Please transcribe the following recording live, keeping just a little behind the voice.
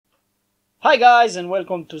Hi guys, and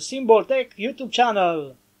welcome to Symbol Tech YouTube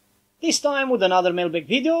channel. This time with another mailbag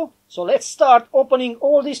video, so let's start opening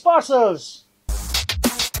all these parcels.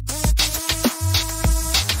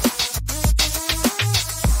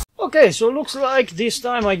 Okay, so looks like this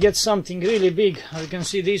time I get something really big. You can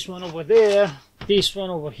see this one over there, this one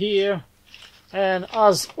over here, and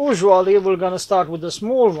as usually we're gonna start with the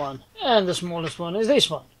small one, and the smallest one is this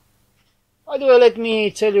one. By the way, let me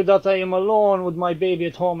tell you that I am alone with my baby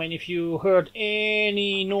at home, and if you heard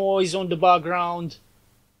any noise on the background,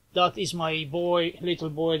 that is my boy, little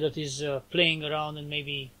boy, that is playing around and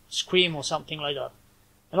maybe scream or something like that.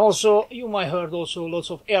 And also, you might heard also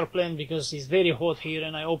lots of airplane because it's very hot here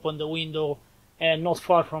and I opened the window and not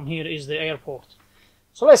far from here is the airport.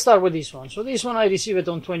 So let's start with this one. So this one I received it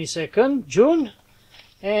on 22nd June.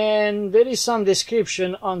 And there is some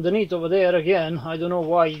description underneath over there again. I don't know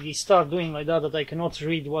why they start doing like that I cannot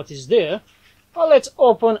read what is there. But let's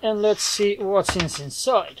open and let's see what's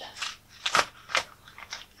inside.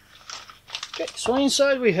 Okay, so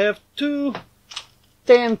inside we have two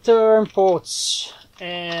 10-turn pots.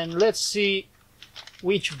 And let's see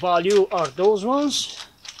which value are those ones.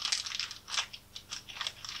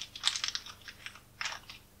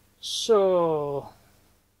 So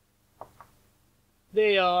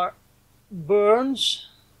they are burns,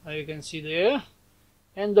 as you can see there,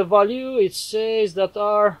 and the value it says that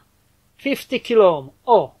are 50 kilo ohm.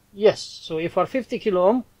 Oh yes, so if are 50 kilo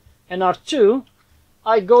ohm and are 2,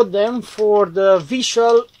 I got them for the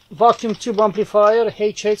visual vacuum tube amplifier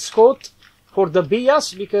HH Scott for the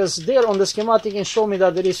bias, because there on the schematic it showed me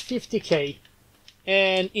that there is 50k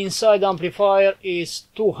and inside the amplifier is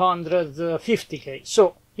 250k.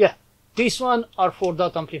 So yeah, this one are for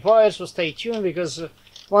that amplifier, so stay tuned, because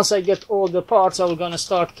once I get all the parts I'm gonna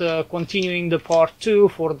start continuing the part 2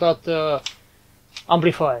 for that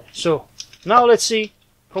amplifier. So now let's see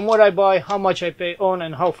from what I buy, how much I pay on,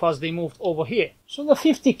 and how fast they moved over here. So the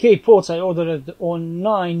 50k pots I ordered on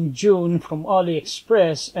 9 June from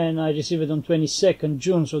AliExpress and I received it on 22nd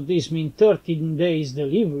June, so this means 13 days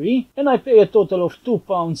delivery, and I pay a total of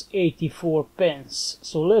 £2.84.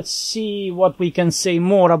 So let's see what we can say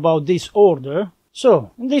more about this order.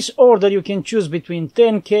 So in this order you can choose between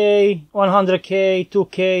 10k, 100k,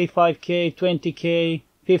 2k, 5k, 20k,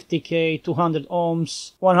 50k, 200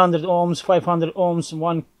 ohms, 100 ohms, 500 ohms,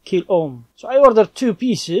 1 kilo ohm. So I ordered two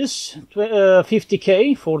pieces,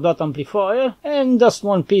 50k for that amplifier, and just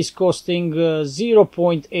one piece costing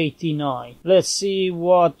 0.89. Let's see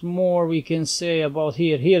what more we can say about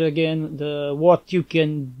here. Here again, the what you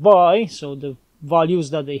can buy, so the values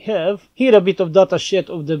that they have. Here a bit of data sheet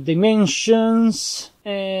of the dimensions,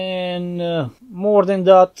 and more than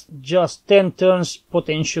that, just 10 turns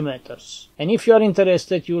potentiometers. And if you are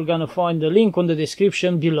interested, you're gonna find the link on the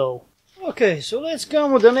description below. Okay, so let's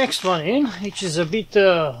come with the next one in, which is a bit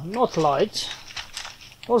not light.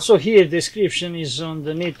 Also here description is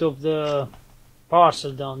underneath of the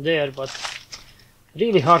parcel down there, but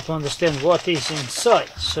really hard to understand what is inside.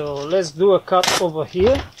 So let's do a cut over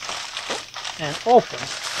here and open.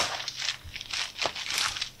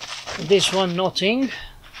 This one nothing.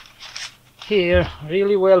 Here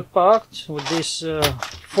really well packed with this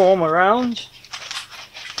foam around,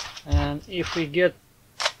 and if we get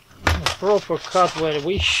a proper cut where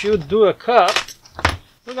we should do a cut,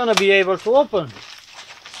 we're gonna be able to open.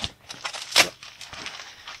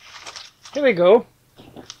 Here we go.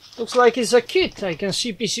 Looks like it's a kit. I can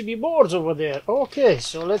see PCB boards over there. Okay,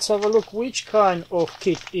 so let's have a look which kind of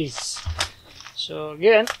kit is. So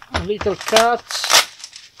again, a little cut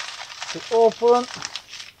to open.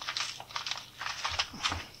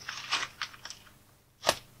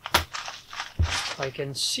 I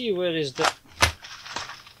can see where is the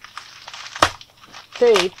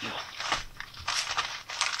tape.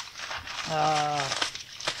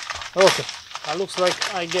 Okay, looks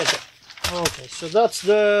like I get it. Okay, so that's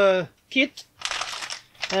the kit,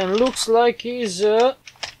 and looks like is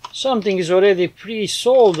something is already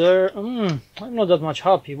pre-soldered. I'm not that much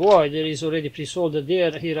happy. Why? There is already pre-soldered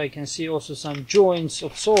there. Here I can see also some joints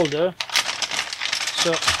of solder.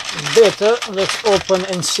 So better let's open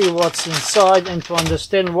and see what's inside and to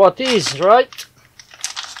understand what is, right?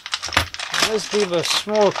 Let's give a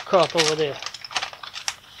small cut over there.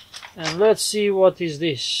 And let's see what is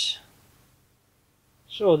this.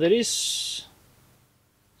 So there is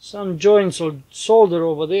some joints of solder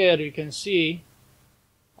over there, you can see.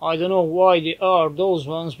 I don't know why they are those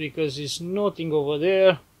ones, because it's nothing over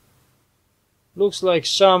there. Looks like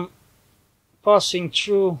some passing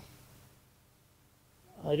through.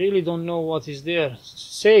 I really don't know what is there. It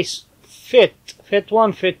says FET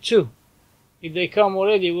 1, FET 2. If they come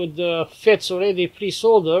already with the FETs already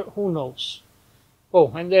pre-soldered, who knows. Oh,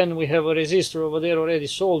 and then we have a resistor over there already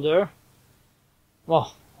soldered.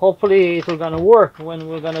 Well, hopefully it will gonna work when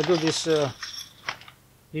we're gonna do this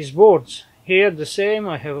these boards. Here the same,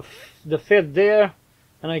 I have the FET there,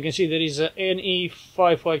 and I can see there is a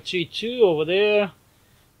NE5532 over there,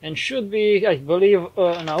 and should be, I believe,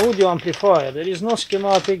 an audio amplifier. There is no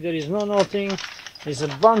schematic, there is no nothing. There's a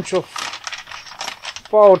bunch of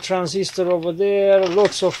power transistor over there,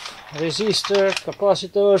 lots of resistor,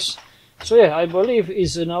 capacitors. So yeah, I believe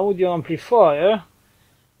it's an audio amplifier.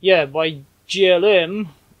 Yeah, by GLM,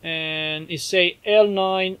 and it say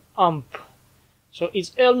L9 amp. So it's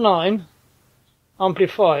L9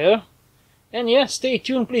 amplifier. And yeah, stay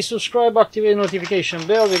tuned, please subscribe, activate notification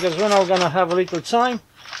bell, because when I'm gonna have a little time,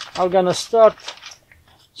 I'm gonna start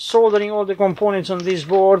soldering all the components on these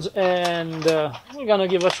boards, and we're gonna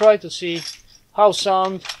give a try to see how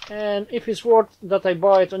sound and if it's worth that I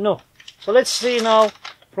buy it or no. So let's see now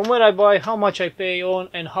from where I buy, how much I pay on,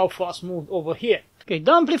 and how fast moved over here. Okay,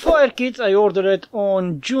 the amplifier kit I ordered it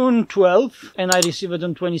on June 12th and I received it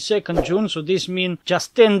on 22nd June, so this means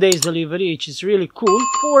just 10 days delivery, which is really cool.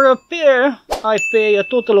 For a pair I pay a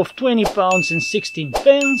total of £20 and 16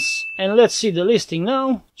 pence, and let's see the listing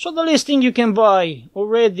now. So the listing, you can buy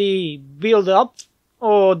already build up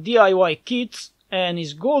or DIY kits, and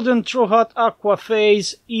is golden Trohat Aqua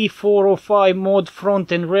Phase E405 mod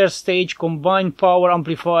front and rear stage combined power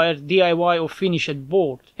amplifier DIY or finished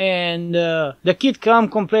board. And the kit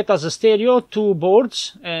comes complete as a stereo, 2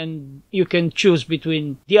 boards, and you can choose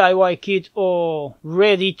between DIY kit or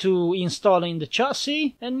ready to install in the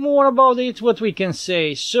chassis. And more about it, what we can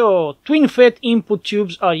say. So twin FET input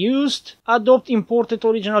tubes are used. Adopt imported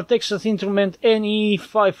original Texas Instrument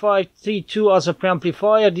NE5532 as a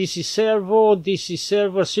preamplifier. This is servo, this is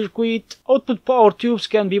server circuit. Output power tubes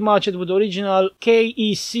can be matched with original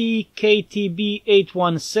KEC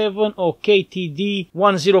KTB817 or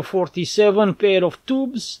KTD1047 pair of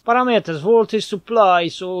tubes. Parameters: voltage supply,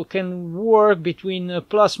 so can work between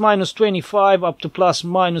plus minus 25 up to plus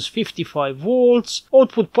minus 55 volts.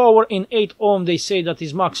 Output power in 8 ohm, they say that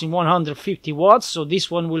is maximum 150 watts, so this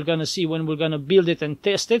one we're gonna see when we're gonna build it and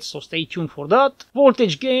test it, so stay tuned for that.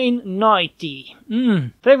 Voltage gain 90.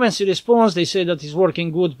 Frequency response, they say that is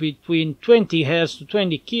working good between 20 Hz to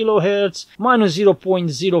 20 kHz, minus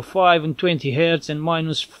 0.05 in 20 Hz and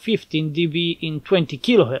minus 15 dB in 20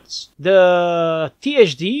 kHz. The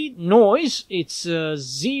THD noise, it's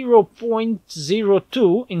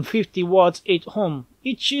 0.02 in 50 watts 8 ohm,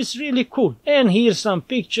 which is really cool. And here's some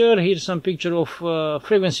picture of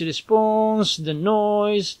frequency response, the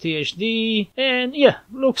noise, THD, and yeah,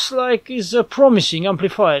 looks like it's a promising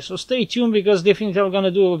amplifier. So stay tuned, because definitely I'm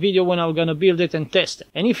gonna do a video when I'm gonna build it and test it.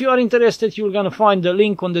 And if you are interested, you're gonna find the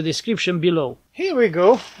link on the description below. Here we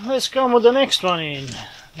go, let's come with the next one in.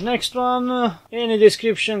 Next one, any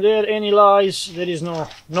description there, any lies, there is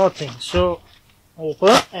nothing. So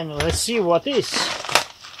open and let's see what is.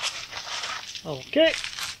 Okay,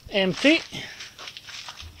 empty.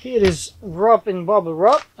 Here is wrap in bubble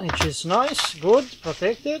wrap, which is nice, good,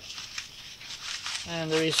 protected. And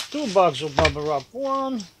there is 2 bags of bubble wrap,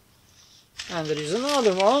 one, and there is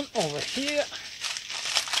another one over here.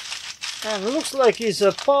 And it looks like it's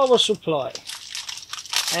a power supply.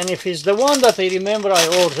 And if it's the one that I remember I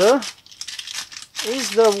ordered,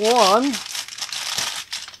 is the one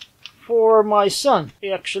for my son.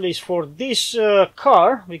 It actually is for this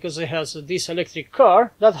car, because it has this electric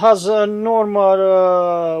car that has a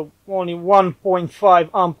normal only 1.5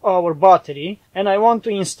 amp hour battery, and I want to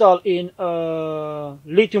install in a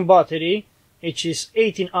lithium battery which is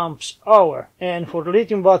 18 amps hour, and for the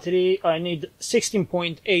lithium battery I need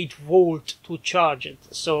 16.8 volt to charge it.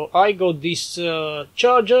 So I got this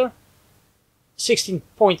charger,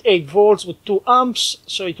 16.8 volts with 2 amps,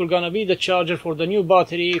 so it will gonna be the charger for the new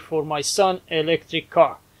battery for my son electric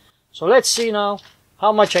car. So let's see now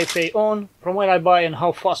how much I pay on, from where I buy, and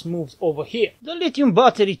how fast moves over here. The lithium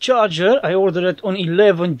battery charger, I ordered it on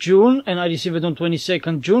 11 June and I received it on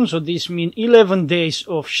 22nd June, so this means 11 days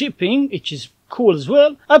of shipping, which is cool as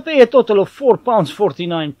well. I pay a total of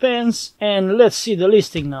 £4.49, and let's see the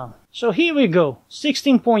listing now. So here we go,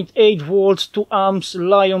 16.8 volts, 2 amps,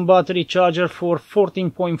 Lion battery charger for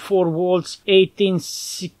 14.4 volts,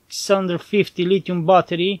 18650 lithium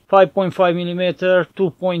battery, 5.5mm,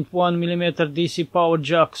 2.1mm DC power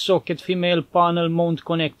jack, socket, female panel mount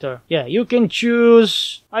connector. Yeah, you can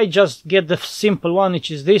choose, I just get the simple one, which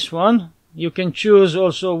is this one. You can choose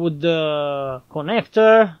also with the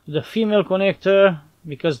connector, the female connector,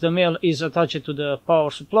 because the mail is attached to the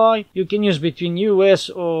power supply. You can use between US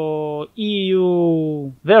or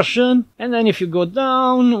EU version. And then if you go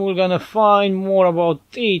down, we're gonna find more about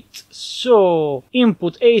it. So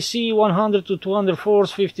input AC 100 to 200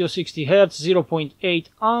 volts, 50 or 60 Hertz, 0.8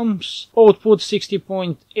 amps. Output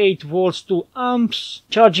 60.8 volts to amps.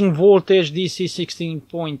 Charging voltage DC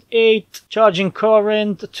 16.8. Charging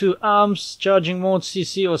current 2 amps. Charging mode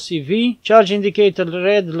CC or CV. Charge indicator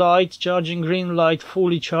red light. Charging green light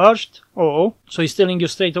fully charged. Oh, so it's telling you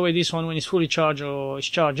straight away this one when it's fully charged or is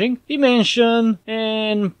charging. Dimension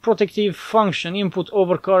and protective function. Input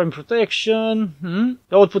over current protection.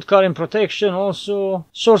 Output current protection also.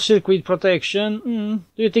 Source circuit protection.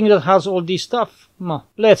 Do you think that has all this stuff?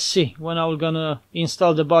 Let's see when I'm gonna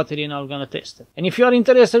install the battery and I'm gonna test it. And if you are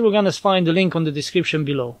interested, we're gonna find the link on the description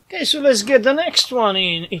below. Okay, so let's get the next one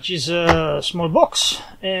in, which is a small box.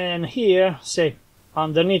 And here, say,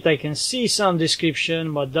 underneath I can see some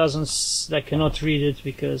description, but I cannot read it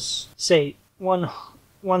because, say,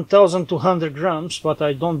 1,200 grams, but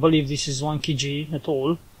I don't believe this is 1 kg at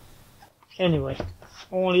all. Anyway,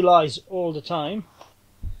 only lies all the time.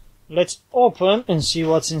 Let's open and see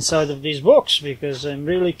what's inside of this box, because I'm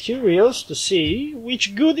really curious to see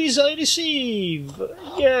which goodies I receive.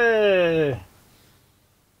 Yeah!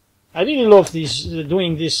 I really love this,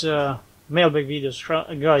 doing this mailbag videos,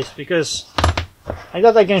 guys, because I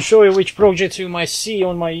thought I can show you which projects you might see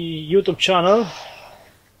on my YouTube channel.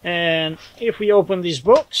 And if we open this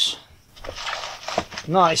box,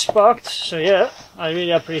 nice packed, so yeah, I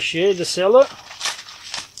really appreciate the seller.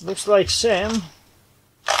 Looks like Sam.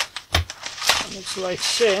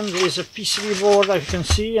 There is a PCB board, as you can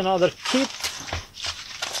see, another kit.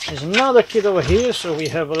 There's another kit over here, so we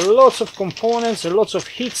have lots of components and lots of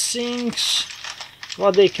heat sinks.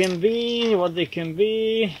 What they can be.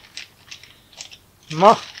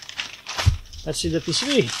 Let's see the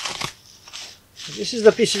PCB. This is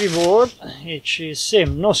the PCB board, which is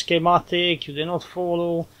same, no schematic, you do not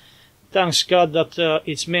follow. Thanks God that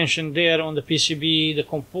it's mentioned there on the PCB, the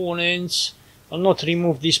components. I'll not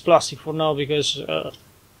remove this plastic for now because I'm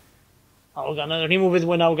gonna remove it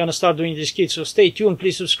when I'm gonna start doing this kit. So stay tuned,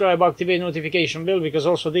 please subscribe, activate notification bell, because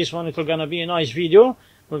also this one, it's gonna be a nice video.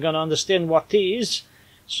 We're gonna understand what it is.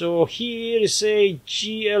 So here is a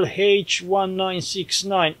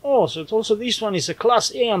GLH1969. Oh, so also this one is a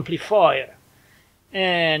Class A amplifier.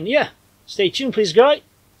 And yeah, stay tuned please guys,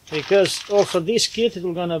 because also this kit is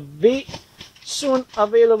gonna be soon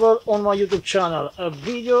available on my YouTube channel. A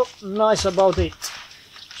video nice about it.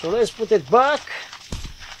 So let's put it back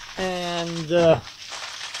and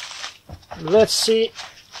let's see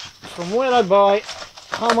from where I buy,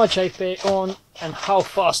 how much I pay on, and how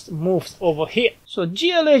fast moved over here. So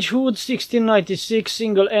GLH Hood 1696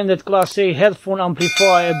 single-ended Class A headphone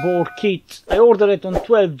amplifier board kit. I ordered it on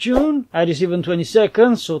 12 June. I received on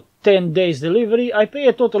 22nd, so 10 days delivery. I pay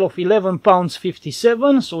a total of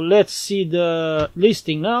 £11.57. So let's see the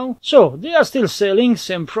listing now. So they are still selling,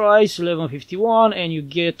 same price, £11.51, and you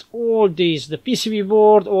get all these, the PCB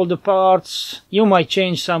board, all the parts. You might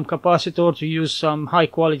change some capacitor to use some high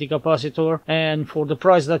quality capacitor, and for the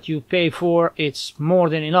price that you pay for, it's more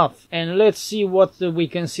than enough. And let's see what we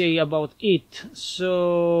can say about it.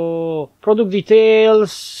 So product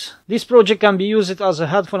details. This project can be used as a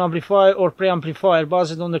headphone amplifier or preamplifier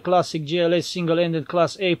based on the classic GLH single-ended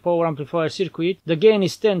Class A power amplifier circuit. The gain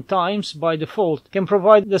is 10 times by default. Can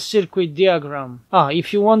provide the circuit diagram.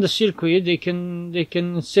 If you want the circuit, they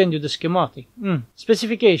can send you the schematic.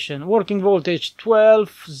 Specification: working voltage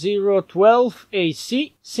 12.012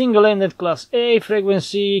 AC, single-ended Class A,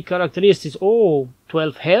 frequency characteristics.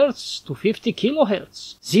 12 Hz to 50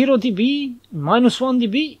 kHz, 0 dB, minus 1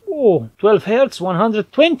 dB, 12 Hz,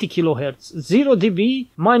 120 kHz, 0 dB,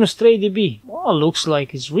 minus 3 dB. Looks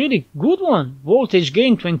like it's really good one. Voltage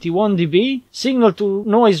gain 21 dB, signal to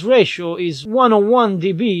noise ratio is 101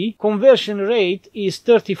 dB, conversion rate is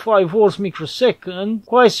 35 volts microsecond,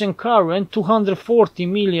 quiescent current 240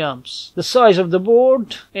 milliamps. The size of the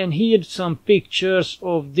board, and here some pictures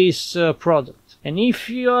of this product. And if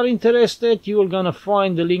you are interested, you are gonna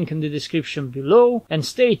find the link in the description below. And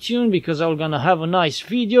stay tuned, because I'm gonna have a nice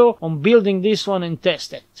video on building this one and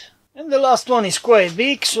test it. And the last one is quite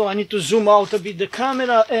big, so I need to zoom out a bit the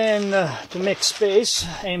camera and to make space,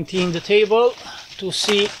 emptying the table to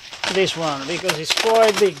see this one, because it's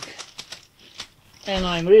quite big. And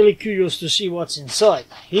I'm really curious to see what's inside.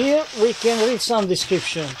 Here we can read some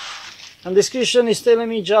description. And description is telling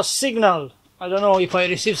me just signal. I don't know if I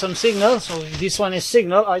receive some signal, so if this one is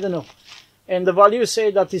signal, I don't know. And the value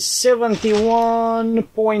say that is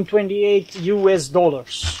 $71.28 US.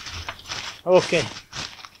 Okay.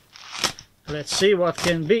 let's see what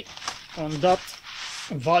can be on that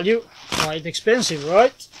value. Quite expensive,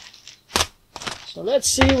 right? So let's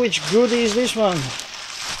see which good is this one.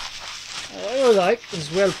 I really like,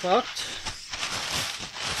 it's well packed.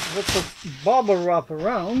 Lots of bubble wrap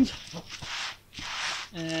around,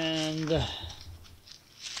 and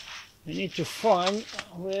we need to find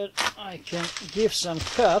where I can give some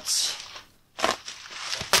cuts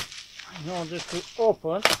in order to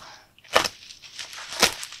open.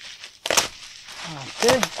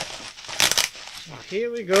 Okay, so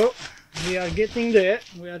here we go. We are getting there.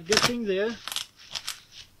 We are getting there.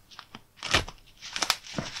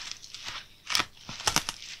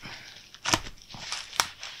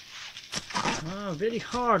 Very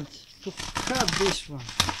hard to cut this one.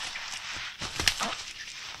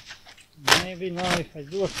 Maybe now if I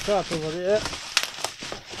do a cut over there,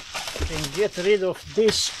 I can get rid of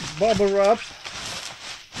this bubble wrap,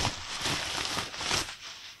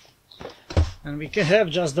 and we can have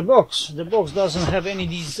just the box. The box doesn't have any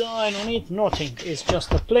design on it, nothing. It's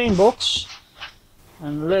just a plain box.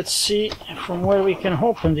 And let's see from where we can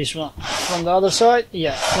open this one. From the other side?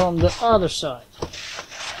 Yeah, from the other side.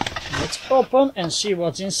 Let's open and see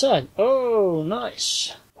what's inside. Oh,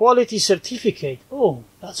 nice. Quality certificate. Oh,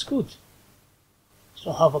 that's good.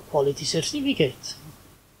 So I have a quality certificate.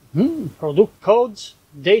 Product code,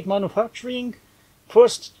 date manufacturing,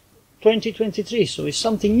 1st 2023. So it's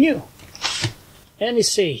something new. And it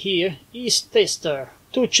say here, is tester.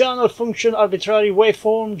 2-channel function arbitrary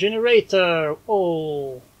waveform generator.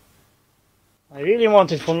 Oh, I really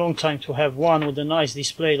wanted for a long time to have one with a nice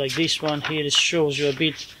display like this one. Here it shows you a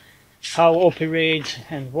bit how operate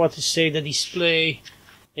and what to say the display.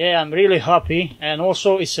 Yeah, I'm really happy, and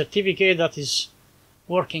also a certificate that is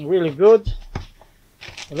working really good.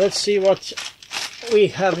 Let's see what we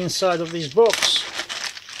have inside of this box.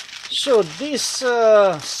 So this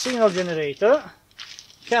signal generator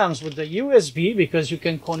comes with the USB because you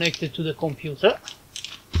can connect it to the computer.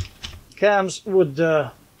 Comes with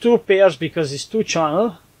 2 pairs because it's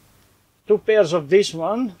 2-channel, 2 pairs of this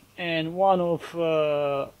one and one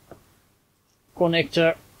of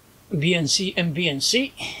connector BNC and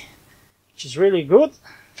BNC, which is really good.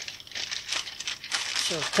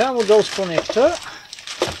 So come with those connector.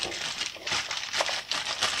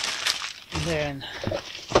 Then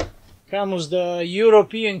comes the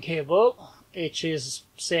European cable, which is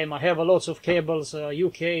same. I have a lots of cables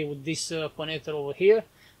UK with this connector over here.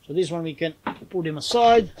 So this one we can put them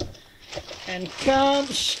aside. And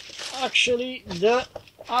comes actually the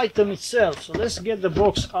item itself. So let's get the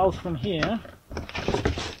box out from here.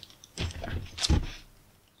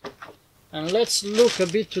 And let's look a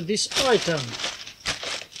bit to this item.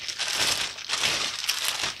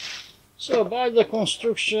 So by the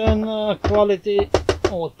construction quality,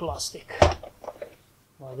 all plastic.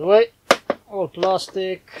 By the way, all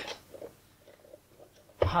plastic.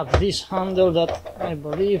 Have this handle that I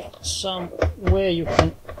believe some way you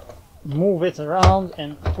can move it around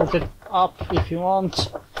and put it up if you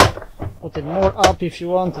want. Put it more up if you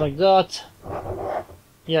want, like that.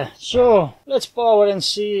 Yeah, so let's power and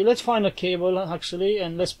see. Let's find a cable actually,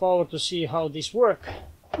 and let's power to see how this works.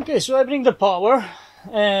 Okay, so I bring the power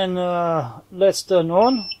and let's turn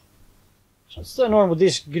on. So let's turn on with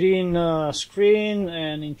this green screen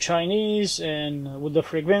and in Chinese and with the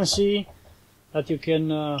frequency that you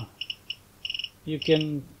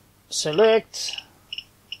can select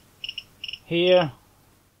here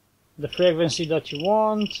the frequency that you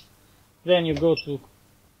want. Then you go to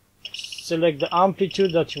select the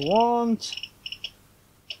amplitude that you want.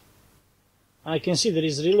 I can see there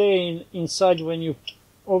is relay inside when you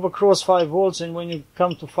overcross 5 volts and when you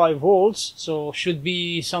come to 5 volts, so should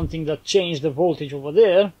be something that changed the voltage over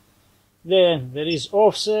there. Then there is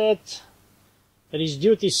offset, there is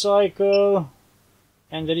duty cycle,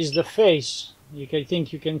 and there is the phase. You can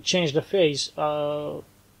think you can change the phase, turn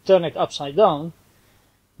it upside down.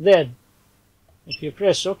 Then if you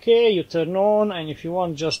press OK, you turn on, and if you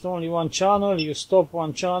want just only one channel, you stop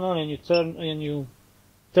one channel and you turn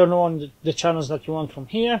on the channels that you want from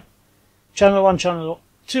here. Channel 1, channel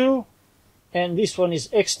 2, and this one is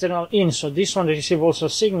external in, so this one receives also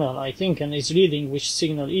signal, I think, and is reading which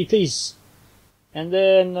signal it is. And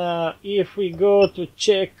then if we go to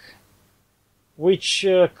check which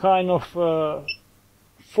kind of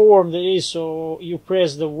form there is, so you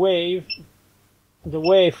press the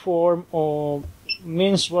waveform, or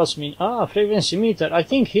means what's mean? Frequency meter. I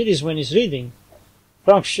think here is when it's reading.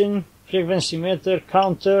 Function, frequency meter,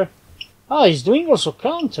 counter. It's doing also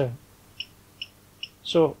counter.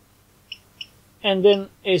 So, and then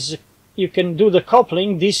is you can do the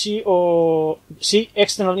coupling DC or see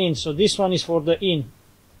external in. So this one is for the in.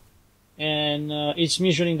 and it's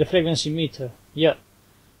measuring the frequency meter. Yeah.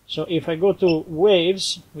 So if I go to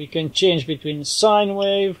waves, we can change between sine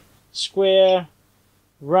wave, square,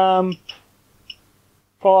 ramp,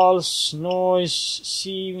 pulse, noise,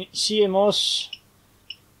 CMOS,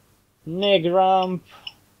 neg ramp,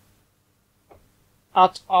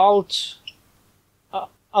 at alt,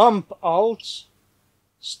 amp alt,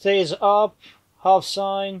 stays up, half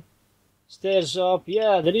sine, stays up.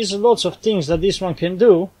 Yeah, there is lots of things that this one can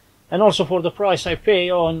do, and also for the price I pay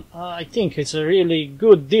on, I think it's a really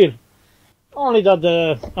good deal. Only that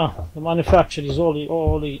the manufacturer is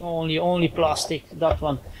only plastic, that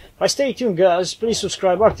one. But stay tuned, guys. Please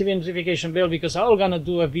subscribe, activate notification bell, because I'm gonna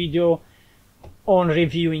do a video on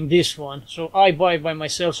reviewing this one. So I buy by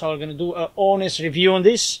myself, so I'm gonna do an honest review on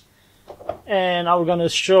this, and I'm gonna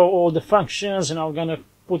show all the functions, and I'm gonna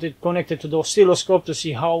put it connected to the oscilloscope to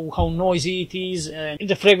see how noisy it is, and if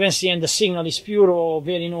the frequency and the signal is pure or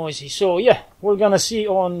very noisy. So yeah, we're gonna see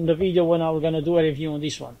on the video when I'm gonna do a review on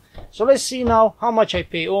this one. So let's see now how much I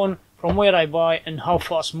pay on, from where I buy, and how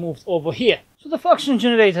fast moved over here. So the function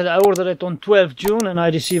generator, I ordered it on 12 June and I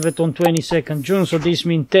received it on 22nd June, so this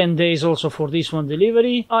means 10 days also for this one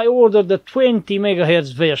delivery. I ordered the 20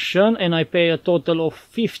 MHz version and I pay a total of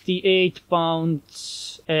 £58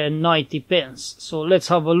 and 90 pence. So let's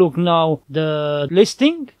have a look now the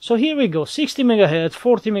listing. So here we go: 60 MHz,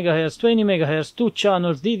 40 MHz, 20 MHz, 2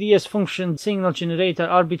 channels, DDS function, signal generator,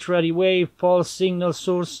 arbitrary wave, pulse, signal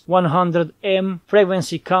source, 100 M,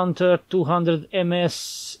 frequency counter, 200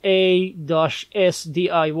 MSA-S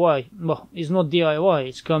DIY. Well, it's not DIY,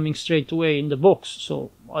 it's coming straight away in the box,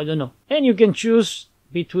 so I don't know. And you can choose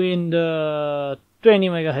between the 20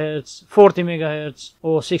 MHz, 40 MHz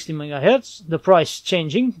or 60 MHz. The price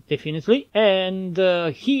changing, definitely. And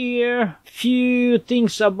here, few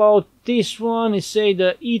things about this one. It say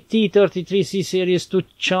the ep34 series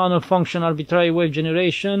 2-channel function arbitrary wave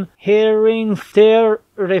generation. Herein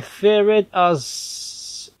referred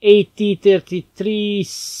as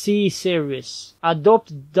ep34 series.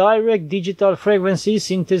 Adopt direct digital frequency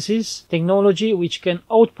synthesis technology which can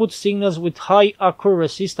output signals with high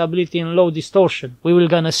accuracy, stability and low distortion. We will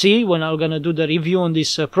gonna see when I'm gonna do the review on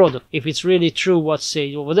this product, if it's really true what's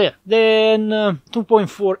said over there. Then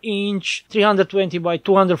 2.4 inch 320 by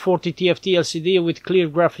 240 TFT LCD with clear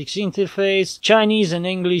graphics interface, Chinese and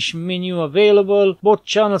English menu available. Both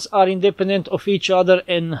channels are independent of each other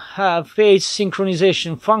and have phase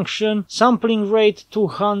synchronization function. Sampling rate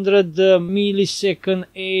 200 millisecond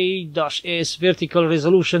A-S, vertical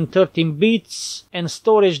resolution 13 bits, and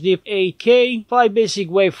storage deep AK, 5 basic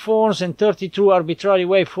waveforms and 32 arbitrary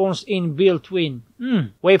waveforms in built-in.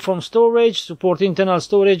 Waveform storage, support internal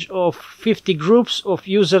storage of 50 groups of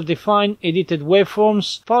user-defined edited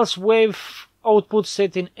waveforms, pulse wave output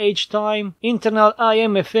set in H-time, internal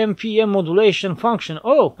IM FM PM modulation function.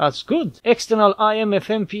 Oh, that's good. External IM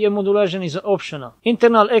FM PM modulation is optional.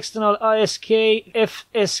 Internal external ISK,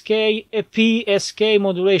 FSK, PSK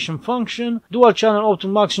modulation function. Dual channel auto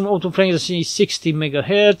maximum auto frequency 60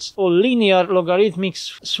 MHz or linear logarithmic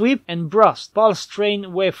sweep and burst pulse train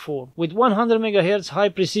waveform with 100 MHz high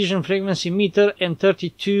precision frequency meter and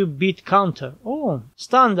 32-bit counter. Oh,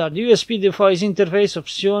 standard USB device interface,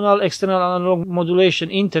 optional external analog modulation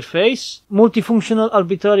interface, multifunctional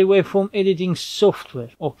arbitrary waveform editing software.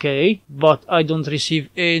 Okay, but I don't receive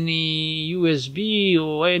any USB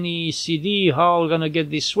or any CD. How I'm gonna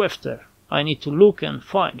get this software? I need to look and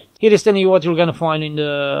find it. Here is telling you what you're gonna find in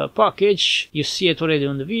the package. You see it already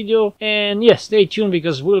on the video. And yes, stay tuned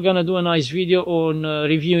because we're gonna do a nice video on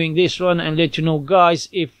reviewing this one and let you know, guys,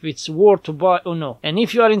 if it's worth to buy or no. And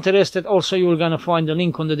if you are interested, also you're gonna find the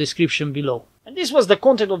link on the description below. And this was the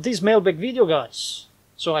content of this mailbag video, guys.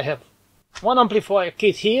 So I have one amplifier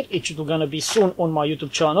kit here. It's gonna be soon on my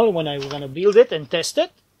YouTube channel when I'm gonna build it and test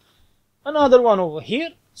it. Another one over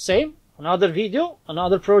here, same, another video,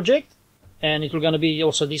 another project. And it will gonna be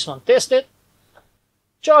also this one tested.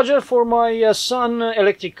 Charger for my son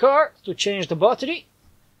electric car to change the battery.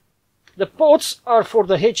 The ports are for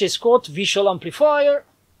the H.S. Scott visual amplifier.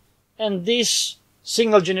 And this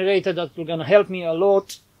signal generator that will gonna help me a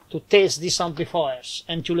lot to test these amplifiers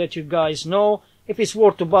and to let you guys know if it's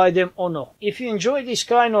worth to buy them or no. If you enjoy this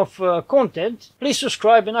kind of content, please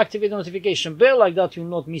subscribe and activate the notification bell, like that you'll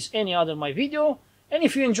not miss any other my video. And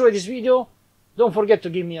if you enjoy this video, don't forget to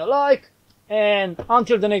give me a like. And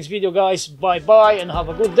until the next video, guys, bye bye and have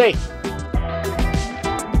a good day.